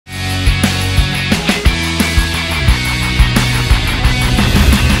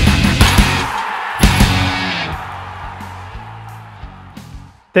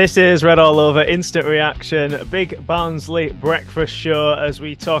This is Red All Over Instant Reaction, a big Barnsley breakfast show as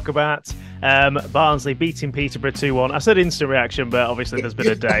we talk about Barnsley beating Peterborough 2-1. I said instant reaction, but obviously there's been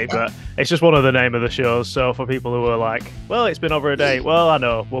a day, but it's just one of the name of the shows. So for people who are like, well, it's been over a day. Well, I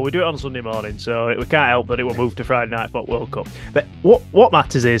know. Well, we do it on Sunday morning, so we can't help that it will move to Friday night for World Cup. But what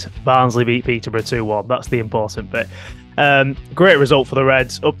matters is Barnsley beat Peterborough 2-1. That's the important bit. Great result for the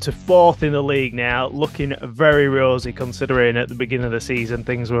Reds, up to fourth in the league now, looking very rosy considering at the beginning of the season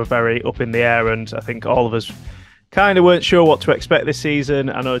things were very up in the air, and I think all of us kind of weren't sure what to expect this season.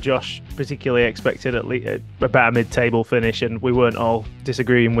 I know Josh particularly expected at least about a mid-table finish, and we weren't all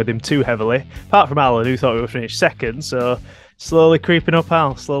disagreeing with him too heavily, apart from Alan, who thought we would finish second. So slowly creeping up,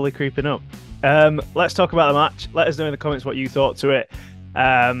 Al, slowly creeping up. Let's talk about the match. Let us know in the comments what you thought to it.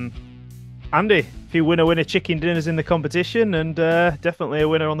 Andy, a few winner chicken dinners in the competition, and definitely a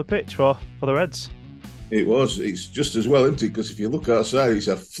winner on the pitch for the Reds. It was. It's just as well, isn't it? Because if you look outside, it's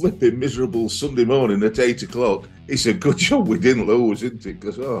a flipping miserable Sunday morning at 8 o'clock. It's a good job we didn't lose, isn't it?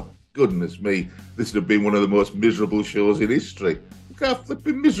 Because, oh, goodness me, this would have been one of the most miserable shows in history. Look how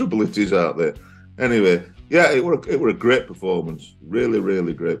flipping miserable it is out there. Anyway, yeah, it were a great performance. Really,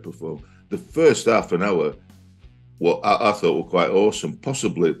 really great performance. The first half an hour, what I thought were quite awesome.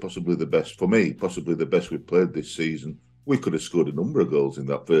 Possibly the best for me. Possibly the best we've played this season. We could have scored a number of goals in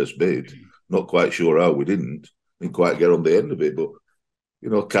that first bit. Not quite sure how we didn't quite get on the end of it, but you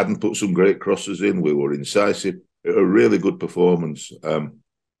know, Cadden put some great crosses in. We were incisive. It was a really good performance.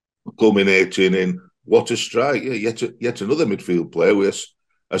 Culminating in what a strike! Yeah, yet another midfield player with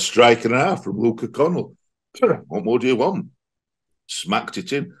a strike and a half from Luke O'Connell. What more do you want? Smacked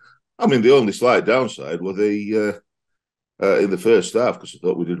it in. I mean, the only slight downside was in the first half, because I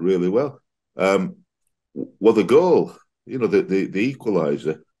thought we did really well. Well, the goal, you know, the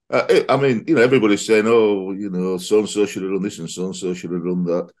equaliser. I mean, you know, everybody's saying, oh, you know, so-and-so should have done this and so-and-so should have done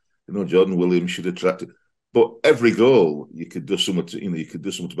that. You know, Jordan Williams should have tracked it. But every goal, you could do something to, you could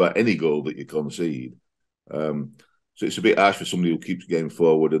do something about any goal that you concede. So it's a bit harsh for somebody who keeps getting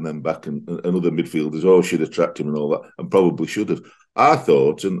forward and then back, and other midfielders, oh, should have tracked him and all that, and probably should have. I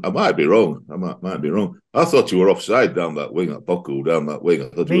thought, and I might be wrong, might be wrong, I thought you were offside down that wing, at Boku, down that wing.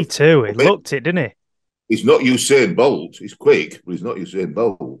 Me too. He looked it, didn't he? He's not Usain Bolt. He's quick, but he's not Usain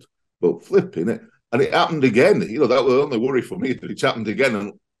Bolt. But flipping it, and it happened again. You know, that was the only worry for me, that it's happened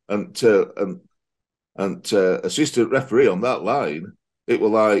again. And assistant referee on that line, it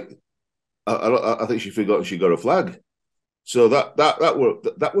was like, I think she forgot she got a flag. So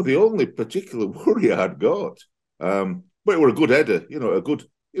that were the only particular worry I'd got. But it were a good header, you know,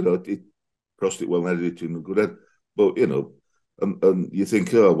 it crossed it well and headed it in a good head. But you know. And you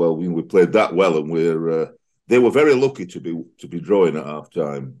think, oh well, we played that well, and they were very lucky to be drawing at half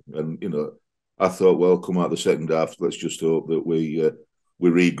time. And you know, I thought, well, come out the second half, let's just hope that we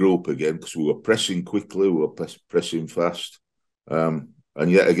regroup again, because we were pressing quickly, we were pressing fast, and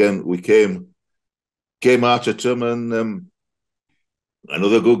yet again we came out at them, and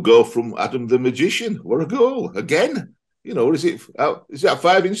another good goal from Adam the Magician. What a goal again! You know, is that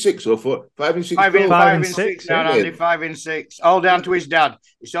 5 in 6 or 4? 5 in 6. Five in six. Now, Andy, 5 in 6. All down to his dad.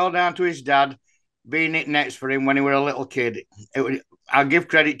 It's all down to his dad being it nets for him when he were a little kid. I'll give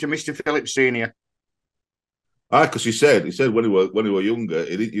credit to Mr. Phillips Senior. Because he said when he were younger,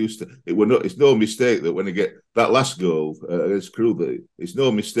 he didn't used to. It's no mistake that when he get that last goal against Crewe, that it's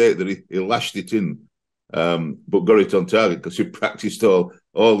no mistake that he lashed it in, but got it on target, because he practiced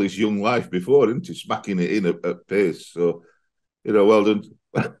all his young life before, didn't he? Smacking it in at pace. So, you know, well done.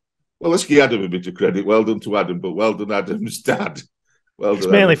 Well, let's give Adam a bit of credit. Well done to Adam, but well done Adam's dad. Well done.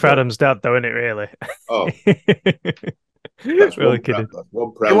 It's mainly for Adam's dad, though, isn't it? Really. Oh, that's really kidding. He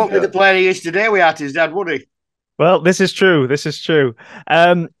won't be the player he is today without his dad, would he? Well, this is true. This is true.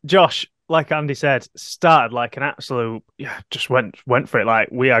 Josh, like Andy said, started like an absolute, just went for it. Like,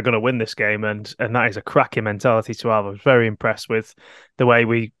 we are going to win this game, and that is a cracking mentality to have. I was very impressed with the way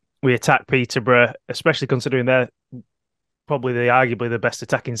we attacked Peterborough, especially considering they're probably arguably the best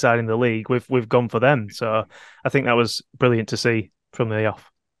attacking side in the league. We've gone for them, so I think that was brilliant to see from the off.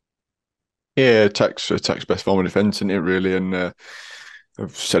 Yeah, attack's best form of defence, isn't it, really? And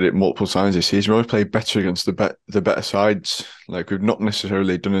I've said it multiple times this season. We always play better against the better sides. Like, we've not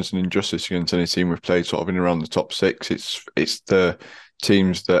necessarily done us an injustice against any team we've played sort of in around the top 6. It's the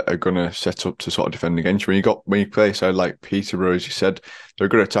teams that are going to set up to sort of defend against you. When you play a side like Peterborough, as you said, they're a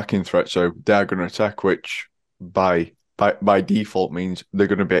good attacking threat, so they're going to attack, which by default means they're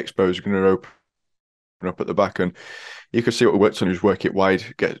going to be exposed, going to open up at the back, and you can see what we worked on is work it wide,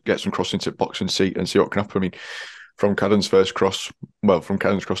 get some cross into the box and see what can happen. I mean, from Cadden's cross,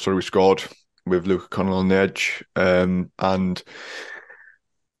 we scored with Luke O'Connell on the edge, and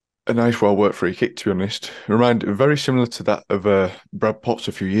a nice, well-worked free kick, to be honest. Very similar to that of Brad Potts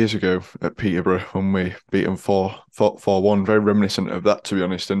a few years ago at Peterborough when we beat them 4-1. Very reminiscent of that, to be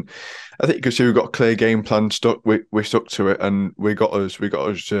honest. And I think you could see we got a clear game plan stuck. We stuck to it, and we got us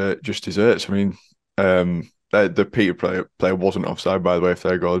just desserts. I mean, the Peterborough player wasn't offside, by the way. If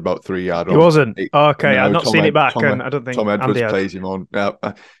their goal was about 3 yards on. He wasn't. Okay, I've not seen it back, Tom, and I don't think Tom Edwards Andy plays him on. Yeah,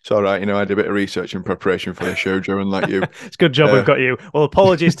 it's all right. I did a bit of research in preparation for the show, Joe, and like you. It's a good job we've got you. Well,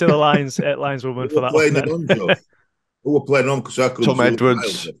 apologies to the lineswoman for that one. Who were playing on? Because I couldn't. Tom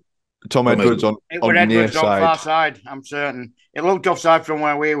Edwards. Tom Edwards on the near side. Far side, I'm certain. It looked offside from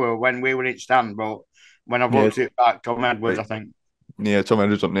where we were when we were in stand, but when I've looked it back, Tom Edwards, I think. Yeah, Tom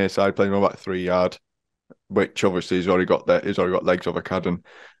Edwards on the near side, playing about 3 yard, which obviously he's already got legs of a Cadden.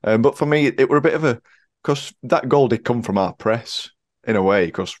 But for me, it were a bit of because that goal did come from our press in a way,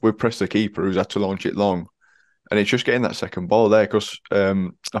 because we pressed the keeper who's had to launch it long. And it's just getting that second ball there, because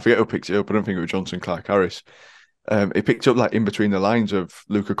I forget who picked it up. I don't think it was Johnson Clark Harris. He picked up like in between the lines of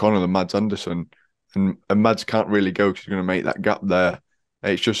Luke O'Connell and Mads Anderson, and Mads can't really go because he's going to make that gap there.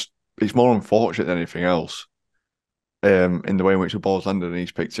 It's more unfortunate than anything else in the way in which the ball's landed, and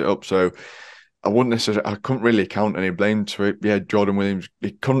he's picked it up. So I couldn't really count any blame to it. Yeah, Jordan Williams,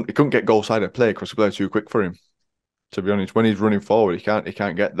 he couldn't get goal side of play because the player too quick for him. To be honest, when he's running forward, he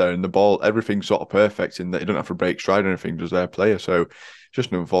can't get there, and the ball, everything's sort of perfect in that he don't have to break stride or anything, does their player. So it's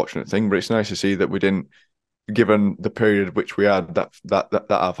just an unfortunate thing, but it's nice to see that we didn't, given the period which we had, that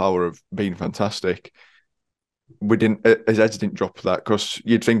half hour of being fantastic, his heads didn't drop that, because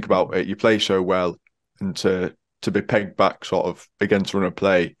you'd think about it, you play so well, and to be pegged back sort of against run of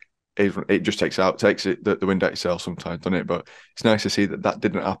play, it just takes the wind out yourself sometimes, doesn't it? But it's nice to see that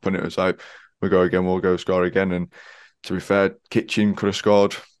didn't happen. It was like, we'll go score again. And to be fair, Kitchen could have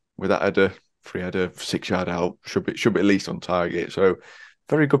scored with that header, free header, 6 yard out, should be at least on target. So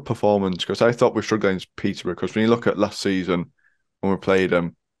very good performance, because I thought we struggled against Peterborough, because when you look at last season when we played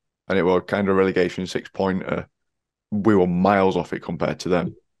them and it was kind of relegation 6-pointer, we were miles off it compared to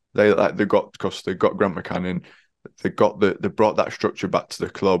them. They got Grant McCann, they brought that structure back to the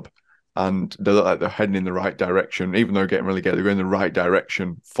club, and they look like they're heading in the right direction. Even though getting relegated, they're going in the right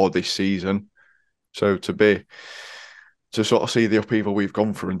direction for this season. So to sort of see the upheaval we've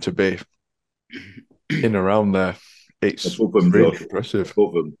gone through and to be in around there, it's really impressive.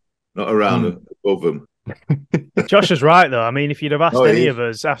 Above them, not around them, above them. Josh is right, though. I mean, if you'd have asked any of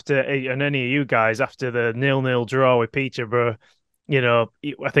us and any of you guys after the 0-0 draw with Peterborough,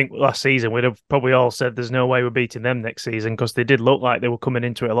 I think last season we'd have probably all said there's no way we're beating them next season, because they did look like they were coming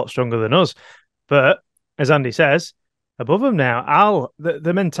into it a lot stronger than us. But as Andy says, above them now,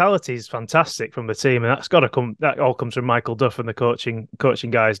 the mentality is fantastic from the team, and that's got to come. That all comes from Michael Duff and the coaching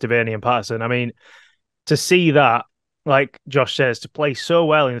guys, Devaney and Patterson. I mean, to see that, like Josh says, to play so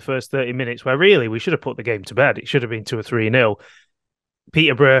well in the first 30 minutes, where really we should have put the game to bed. It should have been 2 or 3-0.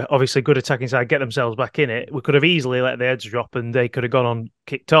 Peterborough, obviously good attacking side, get themselves back in it. We could have easily let the heads drop and they could have gone on,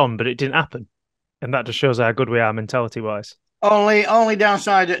 kicked on, but it didn't happen. And that just shows how good we are mentality-wise. Only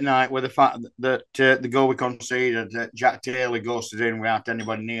downside at night were the fact that the goal we conceded, that Jack Taylor ghosted in without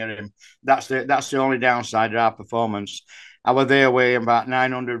anybody near him. That's the only downside of our performance. I was there with about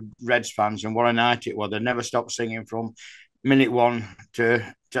 900 Reds fans, and what a night it was. They never stopped singing from minute one to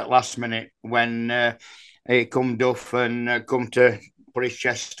last minute when it come Duff and come to put his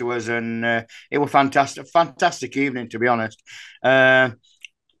chest to us, and it was fantastic evening, to be honest.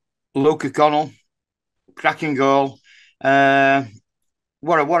 Luke O'Connell, cracking goal.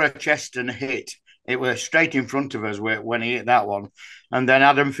 What a chest and a hit. It was straight in front of us when he hit that one. And then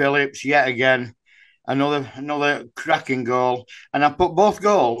Adam Phillips, yet again, another cracking goal. And I put both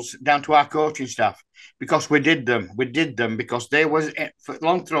goals down to our coaching staff, because we did them because they was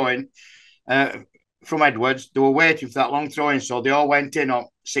long throwing from Edwards. They were waiting for that long throwing, so they all went in up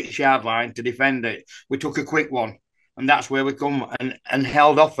 6 yard line to defend it. We took a quick one, and that's where we come and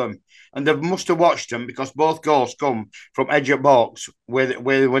held off them. And they must have watched them, because both goals come from edge of box where there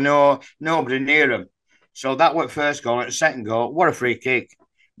were nobody near them. So that was first goal. And the second goal, what a free kick.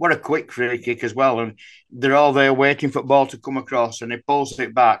 What a quick free kick as well. And they're all there waiting for the ball to come across, and he pulls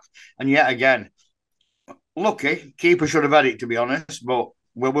it back. And yet again, lucky, keeper should have had it, to be honest, but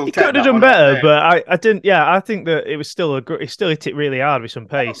he could have done better, but I didn't. Yeah, I think that it was still it still hit it really hard with some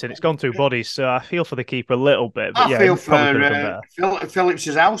pace, and it's gone through bodies. So I feel for the keeper a little bit. But I feel for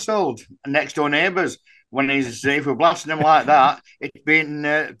Phillips's household, next door neighbours, when if we're blasting them like that, it's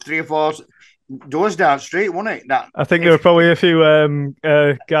been 3 or 4 doors down the street, wasn't it? I think there were probably a few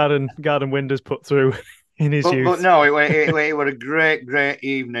garden windows put through in his youth. But no, it was a great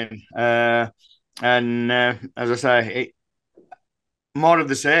evening, and as I say, More of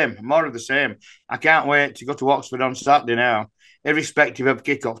the same. More of the same. I can't wait to go to Oxford on Saturday now. Irrespective of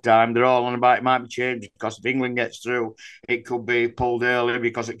kick-off time, they're all on about it might be changed because if England gets through, it could be pulled early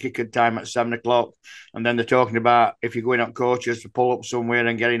because it kick-off time at 7 o'clock. And then they're talking about if you're going up coaches to pull up somewhere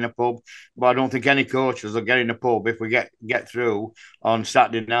and get in a pub. But I don't think any coaches will get in a pub if we get through on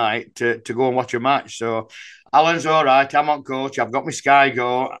Saturday night to go and watch a match. So Alan's all right. I'm on coach. I've got my Sky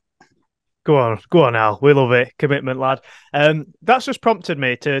Go. Go on, Al. We love it. Commitment, lad. That's just prompted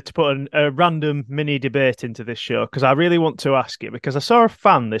me to put a random mini debate into this show because I really want to ask you because I saw a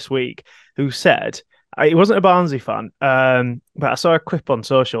fan this week who said he wasn't a Barnsley fan, but I saw a clip on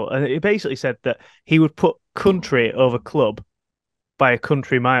social and he basically said that he would put country over club by a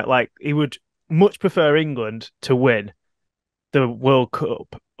country mile. Like he would much prefer England to win the World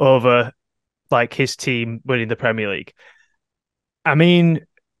Cup over like his team winning the Premier League. I mean,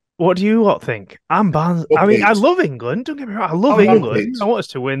 what do you lot think? I'm Barnsley. I mean, I love England. Don't get me wrong. I love England. I want us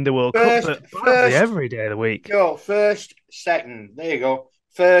to win the World Cup, but Barnsley every day of the week. Go first, second. There you go.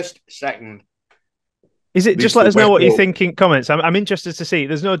 First, second. Is it just let us know what you think in comments? I'm interested to see.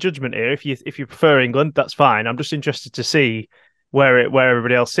 There's no judgment here. If you prefer England, that's fine. I'm just interested to see where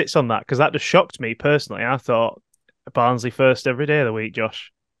everybody else sits on that because that just shocked me personally. I thought Barnsley first every day of the week.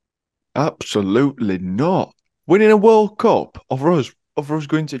 Josh, absolutely not. Winning a World Cup over us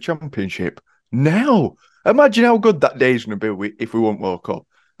going to Championship now. Imagine how good that day is going to be if we won World Cup.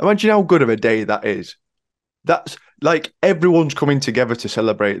 Imagine how good of a day that is. That's like everyone's coming together to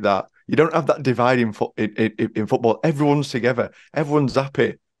celebrate that. You don't have that divide in football. Everyone's together. Everyone's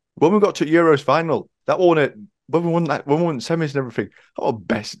happy. When we got to Euros final, when we won semis and everything, that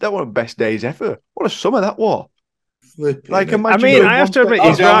was one of the best days ever. What a summer that was. Like, imagine I have to admit,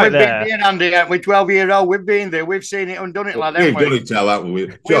 he's right there. We've been Andy, we're 12-year-old. We've been there. We've seen it and done it, lad. We've done it, haven't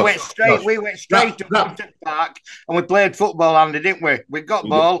we? We went straight to the park and we played football, Andy, didn't we? We got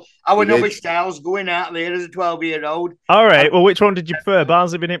ball. Our nubby styles going out there as a 12-year-old. All right. Well, which one did you prefer?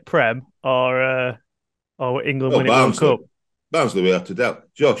 Barnsley winning it Prem or England winning World Cup? Barnsley, without a doubt.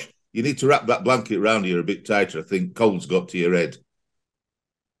 Josh, you need to wrap that blanket around you a bit tighter. I think cold's got to your head.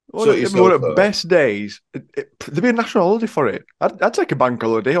 One of the best days. There'd be a national holiday for it. I'd take a bank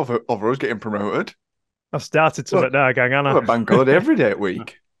holiday over us getting promoted. I've started to it now, gang. A bank holiday every day at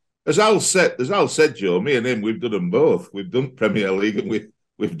week. As Al said, Joe, me and him, we've done them both. We've done Premier League and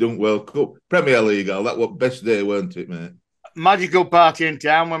we've done World Cup. Premier League, Al, that was best day, weren't it, mate? Magical party in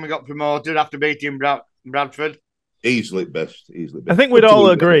town when we got promoted after beating Bradford. Easily best. I think we'd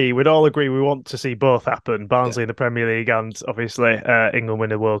all agree. We want to see both happen. Barnsley in the Premier League and obviously England win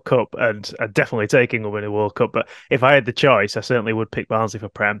the World Cup. And I'd definitely take England win the World Cup. But if I had the choice, I certainly would pick Barnsley for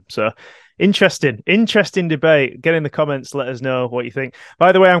Prem. So interesting debate. Get in the comments. Let us know what you think.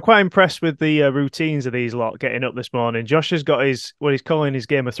 By the way, I'm quite impressed with the routines of these lot getting up this morning. Josh has got what he's calling his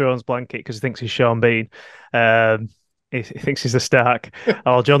Game of Thrones blanket because he thinks he's Sean Bean. He thinks he's a Stark.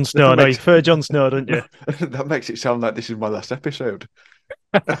 Oh, Jon Snow. No, you prefer Jon Snow, don't you? That makes it sound like this is my last episode.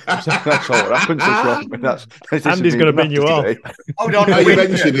 That's all that happens. Andy's going to bin you off. Hold on. You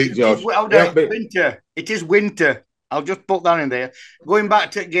mentioned it, Josh. Winter. It is winter. I'll just put that in there. Going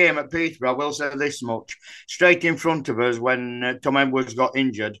back to the game at Peterborough, I will say this much. Straight in front of us when Tom Edwards got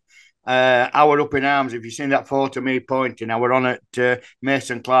injured, I were up in arms. If you've seen that photo of me pointing, I were on at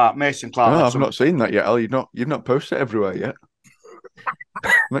Mason Clark. No, I've not seen that yet, Al. You've not posted it everywhere yet.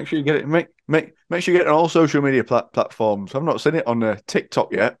 Make sure you get it. Make sure you get it on all social media platforms. I've not seen it on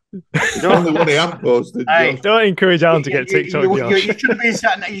TikTok yet. Don't the one he have posted. Hey, don't encourage Alan to get TikTok. You should have been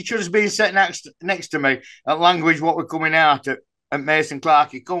sat. You should have been sat next to me at language. What we're coming out at Mason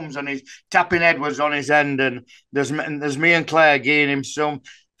Clark. He comes and he's tapping Edwards on his end, and there's me and Claire giving him some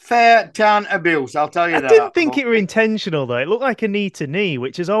fair town abuse, I'll tell you that. I didn't think it were intentional, though. It looked like a knee-to-knee,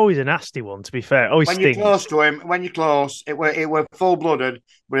 which is always a nasty one, to be fair. Always when stings. You're close to him, when you're close, it were full-blooded,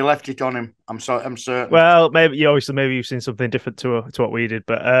 but he left it on him. I'm certain. Well, maybe you've seen something different to what we did,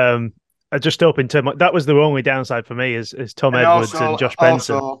 but I just hoping that was the only downside for me is Tom Edwards and Josh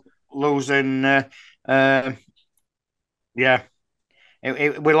Benson. Also losing,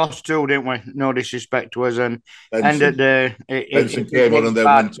 we lost two, didn't we? No disrespect to us. And ended Benson came on and then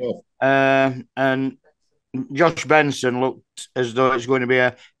went off. And Josh Benson looked as though it's going to be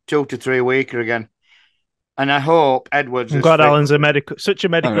a 2 to 3 weeker again. And I hope Edwards. I'm glad Alan's such a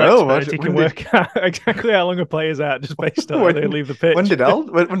medical expert. He can work out exactly how long a player's out just based on when they leave the pitch. When did Al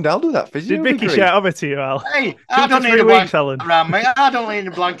do that? Did Vicky shout over to you, Al? Hey, I don't need a blanket around me. I don't need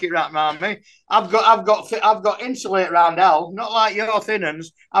a blanket wrapped around me. I've got insulate around Al, not like your thin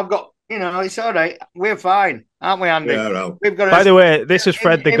uns. I've got, it's all right. We're fine, aren't we, Andy? Yeah, Al. We've got. By the way, this is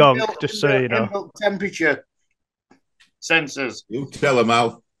Fred the Gonk, just so you know. Temperature. senses. You tell them,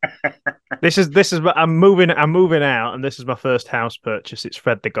 Al. This is. I'm moving out, and this is my first house purchase. It's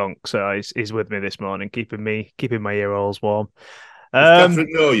Fred the Gonk, so he's with me this morning, keeping my ear holes warm. Does Catherine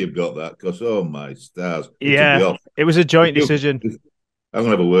know you've got that? Because oh my stars, yeah, it was a joint decision. I'm gonna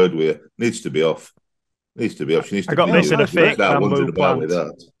have a word with you. Needs to be off. Needs to be off. She needs to. I got this in a fake. Start wondering about with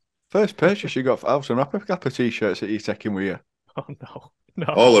that. First purchase you got for Alf and Rapper t-shirts that you're taking with you. Oh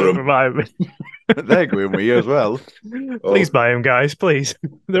no, all of them. They're going with you as well. Please buy them, guys. Please,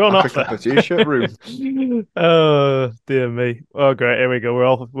 they're on offer. T-shirt room. Oh dear me. Oh great, here we go. We're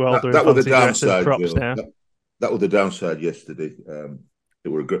all doing that fancy dress and props now. That was the downside yesterday. It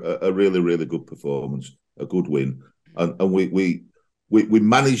was a really, really good performance, a good win, and we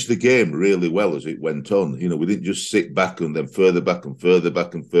managed the game really well as it went on. You know, we didn't just sit back and then further back and further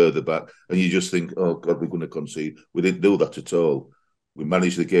back and further back, and you just think, oh God, we're going to concede. We didn't do that at all. We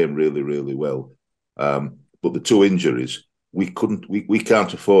managed the game really, really well. But the two injuries, we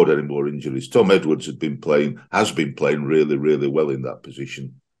can't afford any more injuries. Tom Edwards has been playing really, really well in that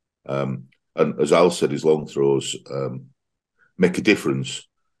position. And as Al said, his long throws make a difference.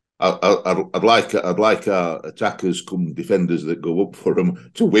 I'd like our attackers come defenders that go up for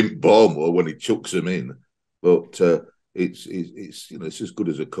him to wimp ball more when he chucks them in. But it's it's as good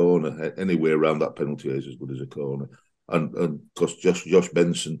as a corner. Anywhere around that penalty area is as good as a corner. And because Josh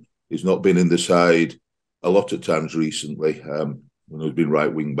Benson has not been in the side a lot of times recently, when he's been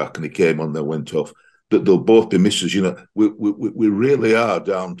right wing back and he came on, then went off. That they'll both be misses. You know, we really are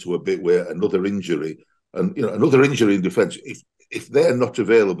down to a bit where another injury in defence. If they're not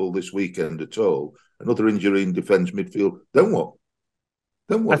available this weekend at all, another injury in defence midfield, then what?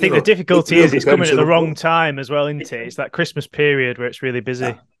 I think the difficulty is it's coming at the wrong time as well, isn't it? It's that Christmas period where it's really busy.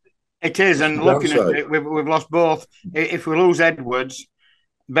 Yeah. It is, and looking at it, we've lost both. If we lose Edwards,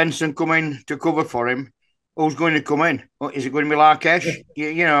 Benson coming to cover for him, who's going to come in? Is it going to be Larkesh?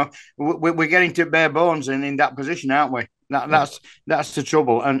 You know, we're getting to bare bones in that position, aren't we? That's the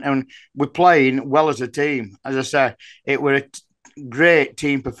trouble, and we're playing well as a team. As I say, it was a great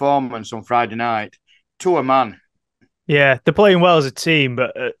team performance on Friday night, to a man. Yeah, they're playing well as a team,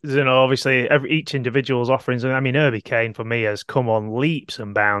 but obviously each individual's offerings. I mean, Herbie Kane for me has come on leaps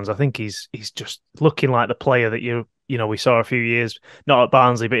and bounds. I think he's just looking like the player that we saw a few years, not at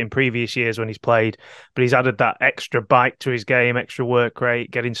Barnsley, but in previous years when he's played. But he's added that extra bite to his game, extra work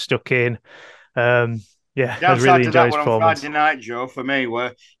rate, getting stuck in. I really enjoyed his performance. Friday night, Joe, for me,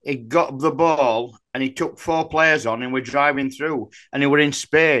 where he got the ball and he took 4 players on and we're driving through and they were in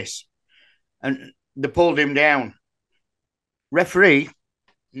space and they pulled him down. Referee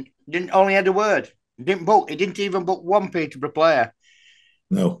didn't only had a word. He didn't even book one Peterborough player.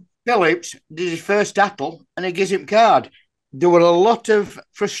 No. Phillips did his first tackle and he gives him card. There were a lot of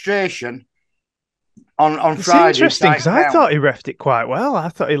frustration on Friday. It's interesting because I thought he refed it quite well. I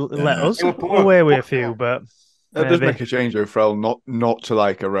thought he let us away with a few, but that does make a change overall. Not to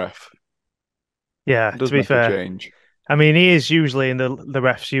like a ref. Yeah, to be fair. Change. I mean, he is usually in the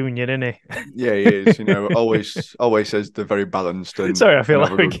refs union, isn't he? Yeah, he is. You know, always says they're very balanced. And sorry, I feel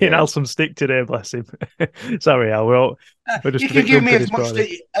like we're getting Al some stick today. Bless him. Sorry, Al. We're just you can give me as much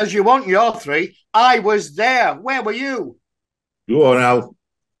stick as you want. Your 3. I was there. Where were you? Go on, Al.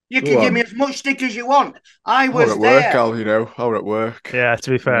 You can give me as much stick as you want. I was at there. Work, Al. You know, or at work. Yeah, to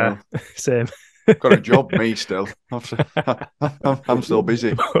be fair, same. Got a job, me still. I'm still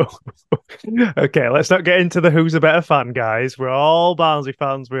busy. Okay, let's not get into the who's a better fan, guys. We're all Barnsley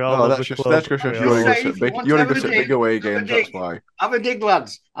fans. We all. That's just you want to go to big away games. That's why. Have a dig,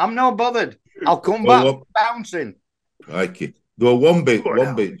 lads. I'm not bothered. I'll come back bouncing. Like it. There were one bit.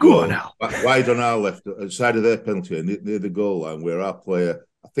 Go on now. Wide on our left, side of their penalty, near the goal line, where our player,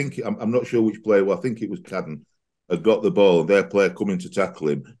 I'm not sure which player. Well, I think it was Cadden, had got the ball and their player coming to tackle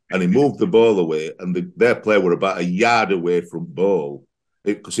him and he moved the ball away and their player were about a yard away from ball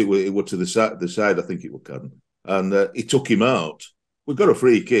because it was to the side, I think it was Cadden, and he took him out. We got a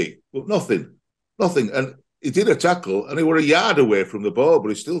free kick, but nothing. And he did a tackle and he were a yard away from the ball, but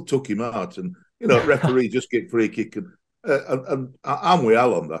he still took him out. And, referee just get free kick. And I'm with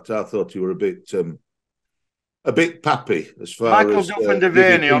Al on that. I thought you were a bit pappy as far Michael as... Duff and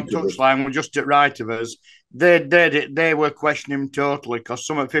Devaney on touchline were just at right of us. They were questioning him totally because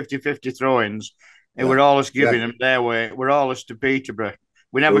some at 50-50 throw-ins, they were always giving them their way. We're always to Peterborough.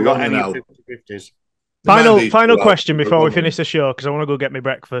 We never got any 50-50s. Final question before we finish the show, because I want to go get my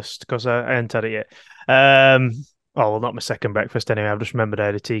breakfast because I ain't had it yet. Well, not my second breakfast anyway. I've just remembered I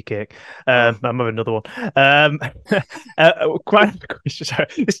had a tea cake. I'm having another one. Sorry.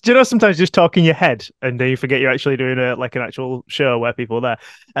 Do you know sometimes you just talk in your head and then you forget you're actually doing an actual show where people are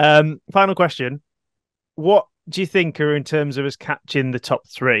there? Final question. What do you think are in terms of us catching the top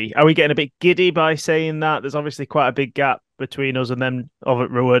three? Are we getting a bit giddy by saying that? There's obviously quite a big gap between us and them over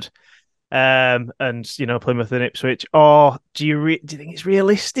at Ruud, and Plymouth and Ipswich. Or do you think it's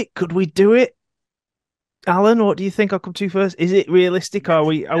realistic? Could we do it? Alan, what do you think? I'll come to you first. Is it realistic? Or are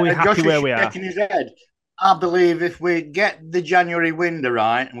we happy Josh where we are? Shaking his head. I believe if we get the January window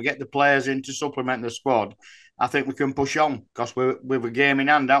right and we get the players in to supplement the squad, I think we can push on because we're a game in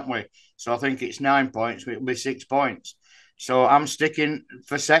hand, aren't we? So I think it's 9 points. It'll be 6 points. So I'm sticking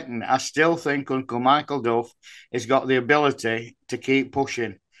for second. I still think Uncle Michael Duff has got the ability to keep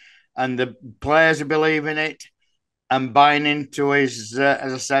pushing, and the players are believing it and buying into his,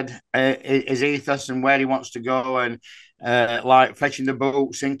 as I said, his ethos and where he wants to go, and like fetching the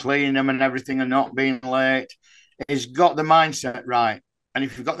boots and cleaning them and everything and not being late. He's got the mindset right, and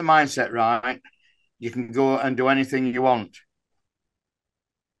if you've got the mindset right, you can go and do anything you want.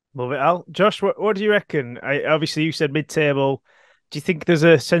 Love it, Al. Josh, what do you reckon? Obviously, you said mid-table. Do you think there's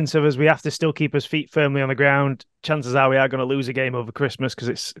a sense of us we have to still keep us feet firmly on the ground? Chances are we are going to lose a game over Christmas because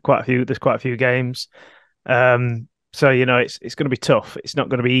there's quite a few games. So it's going to be tough. It's not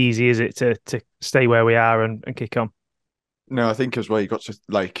going to be easy, is it, to stay where we are and kick on? No, I think as well you got to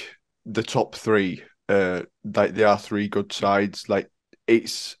the top three. They are three good sides. Like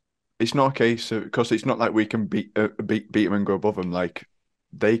it's not a case of, because it's not like we can beat them and go above them. Like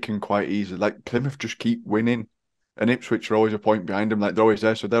they can quite easily. Like Plymouth just keep winning, and Ipswich are always a point behind them. Like they're always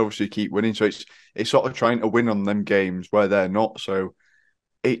there, so they obviously keep winning. So it's sort of trying to win on them games where they're not. So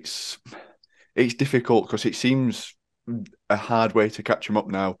it's difficult because it seems a hard way to catch them up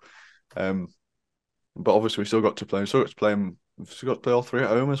now. But obviously we still got to play. We've still got to play all three at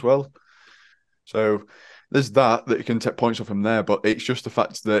home as well. So there's that you can take points off from there. But it's just the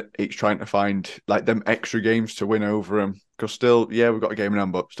fact that it's trying to find like them extra games to win over them. Because still, yeah, we've got a game in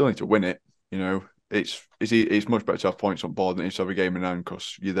hand, but still need to win it. It's much better to have points on board than to have a game in hand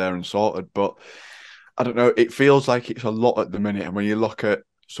because you're there and sorted. But I don't know. It feels like it's a lot at the minute. And when you look at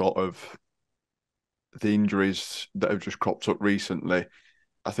sort of the injuries that have just cropped up recently,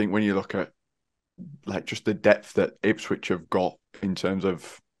 I think when you look at like just the depth that Ipswich have got in terms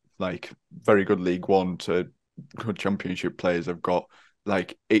of like very good League One to good Championship players have got,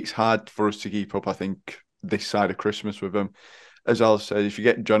 like it's hard for us to keep up. I think this side of Christmas with them, as Al said, if you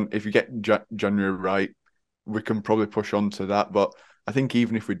get January right, we can probably push on to that. But I think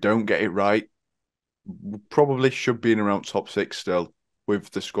even if we don't get it right, we probably should be in around top six still with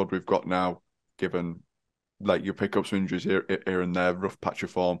the squad we've got now. Given like you pick up some injuries here and there, rough patch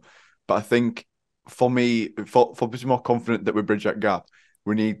of form, but I think for me, for being more confident that we bridge that gap,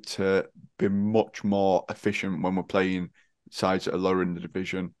 we need to be much more efficient when we're playing sides that are lower in the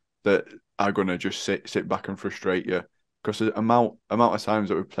division that are going to just sit back and frustrate you. Because the amount of times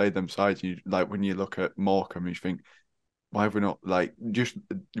that we've played them sides, when you look at Morecambe, you think, why have we not just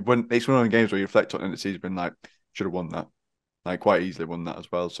when it's one of the games where you reflect on it and the season, been like, should have won that. Quite easily won that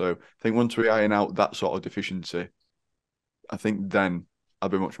as well. So I think once we iron out that sort of deficiency, I think then I'll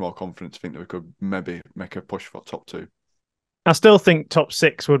be much more confident to think that we could maybe make a push for top two. I still think top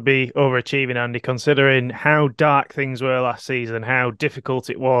six would be overachieving, Andy, considering how dark things were last season, how difficult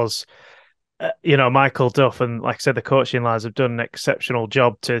it was. Michael Duff and, like I said, the coaching lads have done an exceptional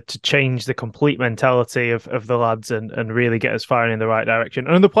job to change the complete mentality of the lads and really get us firing in the right direction.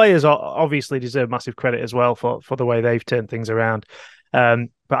 And the players obviously deserve massive credit as well for the way they've turned things around. But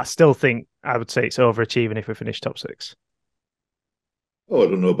I still think I would say it's overachieving if we finish top six. Oh, I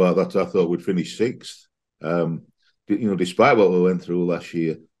don't know about that. I thought we'd finish sixth. Despite what we went through last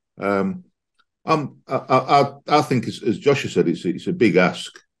year. I think, as Joshua said, it's a big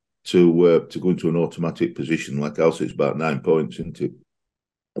ask to go into an automatic position. Like Al said, it's about 9 points into.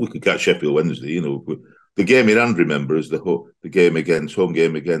 We could catch Sheffield Wednesday. The game in hand, remember, is the home game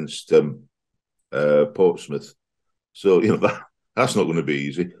against Portsmouth. So that's not going to be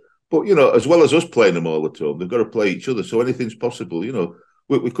easy. But as well as us playing them all at home, they've got to play each other. So anything's possible.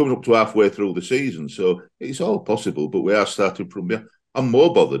 We're coming up to halfway through the season, so it's all possible. But we are starting from there. I'm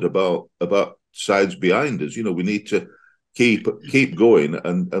more bothered about sides behind us. We need to keep going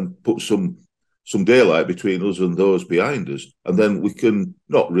and put some daylight between us and those behind us, and then we can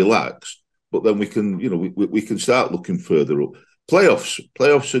not relax, but then we can we can start looking further up.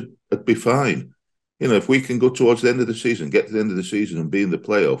 Playoffs would be fine. If we can go towards the end of the season, get to the end of the season and be in the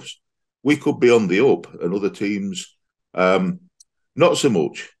playoffs, we could be on the up, and other teams not so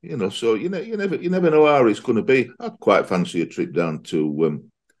much. So you never know how it's going to be. I'd quite fancy a trip down to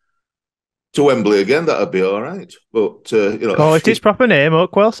Wembley again. That'd be all right. But call it its proper name,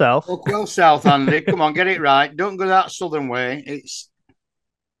 Oakwell South. Oakwell South, Andy. Come on, get it right. Don't go that southern way. It's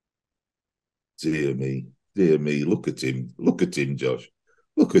dear me. Dear me, look at him. Look at him, Josh.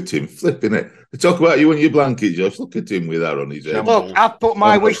 Look at him flipping it. They talk about you and your blanket, Josh. Look at him with that on his head. Look, I've put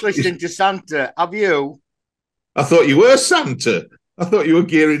my wish list into Santa. Have you? I thought you were Santa. I thought you were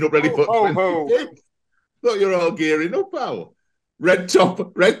gearing up ready for 25th. I thought you were all gearing up, pal. Red top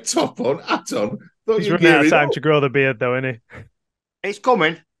on, hat on. Thought He's you were running out of gearing time up. to grow the beard, though, isn't he? It's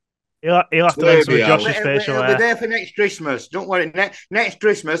coming. He'll have to learn some of Maybe, Josh's It'll facial be hair. there for next Christmas. Don't worry. Next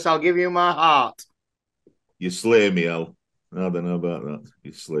Christmas, I'll give you my heart. You slay me, Al. I don't know about that.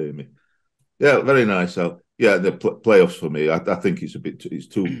 You slay me. Yeah, very nice, Al. Yeah, the playoffs for me. I think it's a bit. It's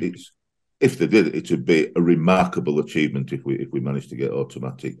too. It's if they did, it would be a remarkable achievement if we managed to get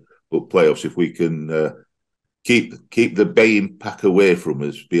automatic. But playoffs, if we can keep the baying pack away from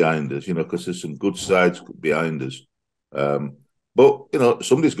us, behind us, because there's some good sides behind us. But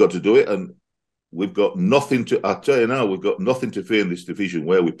somebody's got to do it, and we've got nothing to. I'll tell you now, we've got nothing to fear in this division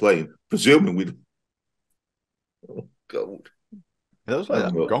where we're playing. Presuming we. Oh God! That was like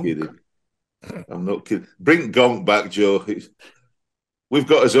I'm that not gonk. kidding. I'm not kidding. Bring Gonk back, Joe. We've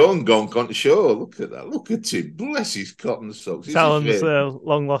got his own Gonk on the show. Look at that. Look at him. Bless his cotton socks. It's Alan's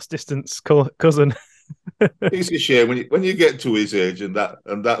long lost distance cousin. It's a shame when you get to his age and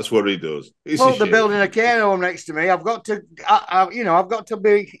that's what he does. Look, they're building a care home next to me. I've got to, I've got to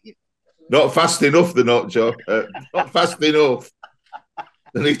be. Not fast enough. They're not, Joe. Not fast enough.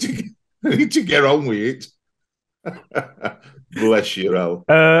 They need to get on with it. Bless you, Al.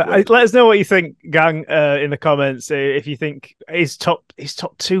 Let us know what you think, gang, in the comments. If you think is top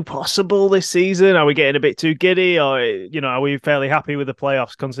two possible this season? Are we getting a bit too giddy, or are we fairly happy with the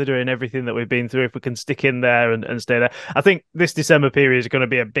playoffs considering everything that we've been through? If we can stick in there and stay there, I think this December period is going to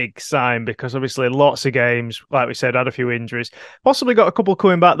be a big sign because obviously lots of games, like we said, had a few injuries. Possibly got a couple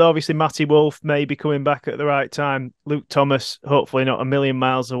coming back though. Obviously, Matty Wolf may be coming back at the right time. Luke Thomas, hopefully not a million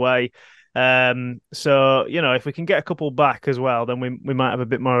miles away. So if we can get a couple back as well, then we might have a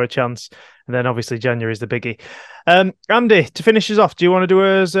bit more of a chance. And then obviously January is the biggie. Andy, to finish us off, do you want to do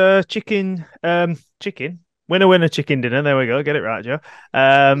us chicken winner chicken dinner? There we go, get it right, Joe.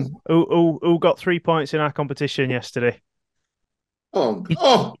 Who got 3 points in our competition yesterday? 3 points.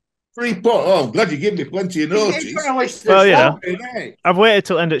 Oh, I'm glad you gave me plenty of notice. Well, I've waited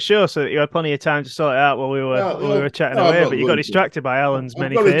till end of the show so that you had plenty of time to sort it out while we were chatting away. But you got distracted by Alan's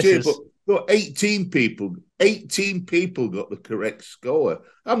many faces. But 18 people got the correct score.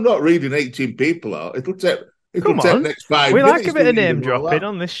 I'm not reading 18 people out. It'll take next 5 minutes. We like a bit of name dropping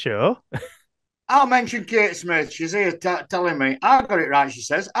on this show. I'll mention Kate Smith. She's here telling me I got it right. She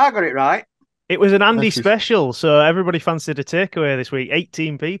says I got it right. It was an Andy special, so everybody fancied a takeaway this week.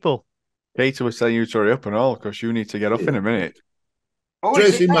 18 people. Katie was telling you to hurry up and all because you need to get off in a minute. Oh,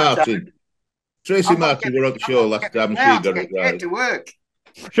 Tracy Martin. Tracy Martin were on the show last time. She got it right. To work.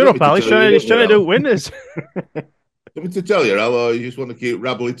 Shut up, Al. He's trying to do winners. Something to tell you, Al, or you just want to keep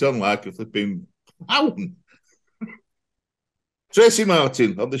rabbling it on like a flipping hound? Tracy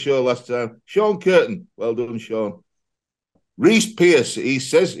Martin on the show last time. Sean Curtin. Well done, Sean. Reece Pearce, he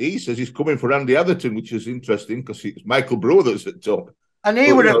says he's coming for Andy Atherton, which is interesting because it's Michael Brewer that's at top. And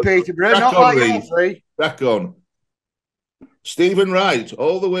he would have Peterborough, not like you three. Back on. Stephen Wright,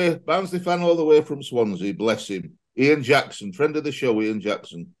 all the way, Barnsley fan all the way from Swansea, bless him. Ian Jackson, friend of the show, Ian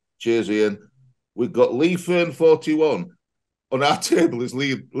Jackson. Cheers, Ian. We've got Lee Fern 41. On our table is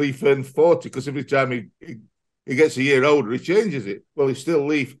Lee Fern 40 because every time he gets a year older, he changes it. Well, he's still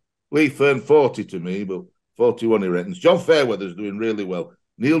Lee Fern 40 to me, but 41 he reckons. John Fairweather's doing really well.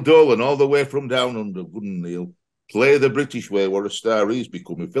 Neil Dolan, all the way from down under. Good Neil. Play the British way, what a star he's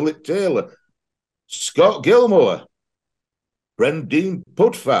becoming. Philip Taylor. Scott Gilmore. Brendan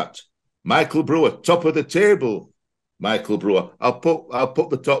Pudfat. Michael Brewer, top of the table. Michael Brewer. I'll put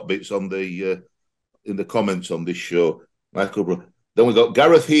the top bits on the in the comments on this show. Michael Brewer. Then we got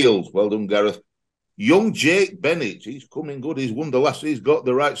Gareth Heald. Well done, Gareth. Young Jake Bennett. He's coming good. He's got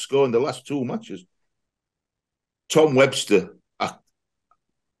the right score in the last 2 matches. Tom Webster,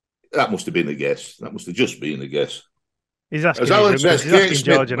 that must have been a guess. That must have just been a guess. He's asking, as Alan says, Kate Smith,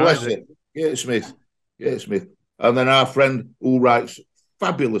 George and Isaac. Kate Smith. And then our friend who writes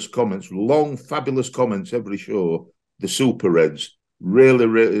fabulous comments, long, fabulous comments every show, the Super Reds.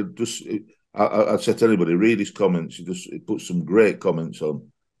 Really, just, I'd say to anybody, read his comments. He puts some great comments on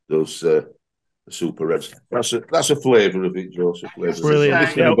those Super Reds. That's a flavour of it, Joseph.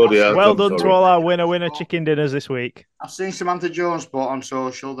 Brilliant. Well done to all our winner chicken dinners this week. I've seen Samantha Jones put on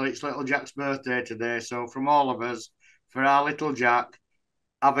social that it's little Jack's birthday today. So from all of us, for our little Jack,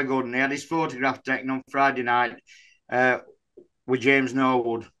 have a good one. He had his photograph taken on Friday night with James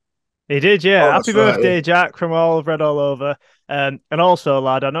Norwood. He did, yeah. Oh, Happy that's right, birthday, yeah. Jack, from all of Red All Over. And also,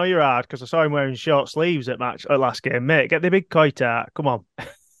 lad, I know you're hard because I saw him wearing short sleeves at last game, mate. Get the big coat out. Come on.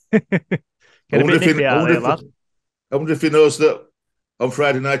 Get a bit nippy out there, lad. I wonder if he knows that on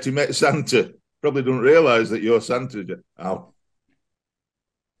Friday night he met Santa. Probably don't realise that you're Santa. Ow.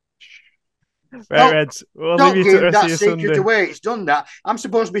 Right, Reds. We'll Don't leave you to the give rest of that your secret Sunday. away. It's done that. I'm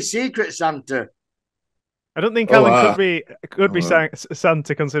supposed to be Secret Santa. I don't think Oh, Alan could be right.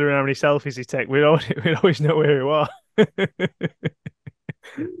 Santa considering how many selfies he takes. We'd always know where he was.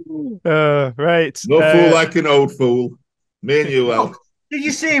 Right. No fool like an old fool. Me and you, Al. Did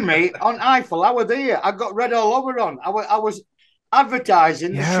you see me on Eiffel? I was there. I got Red All Over on. I was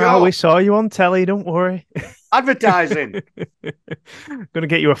advertising the show. Yeah, we saw you on telly. Don't worry. Advertising. Gonna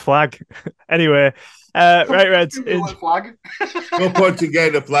get you a flag. Anyway, right, Reds. Flag. No point in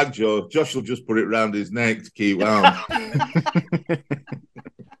getting a flag, Joe. Josh will just put it round his neck to keep warm.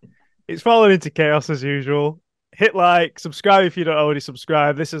 It's fallen into chaos as usual. Hit like, subscribe if you don't already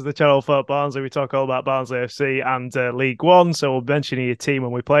subscribe. This is the channel for Barnsley. We talk all about Barnsley FC and League One, so we'll mention your team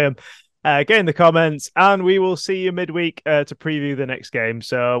when we play them. Get in the comments, and we will see you midweek to preview the next game.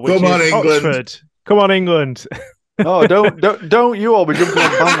 So, which Come on, is England. Oxford. Come on, England. No, don't you all be jumping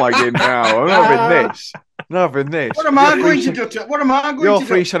on bandwagon now. I'm not having this. Not having this. What am I going to do? What am I going to do? You're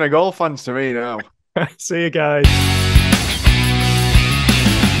three Senegal fans to me now. See you guys.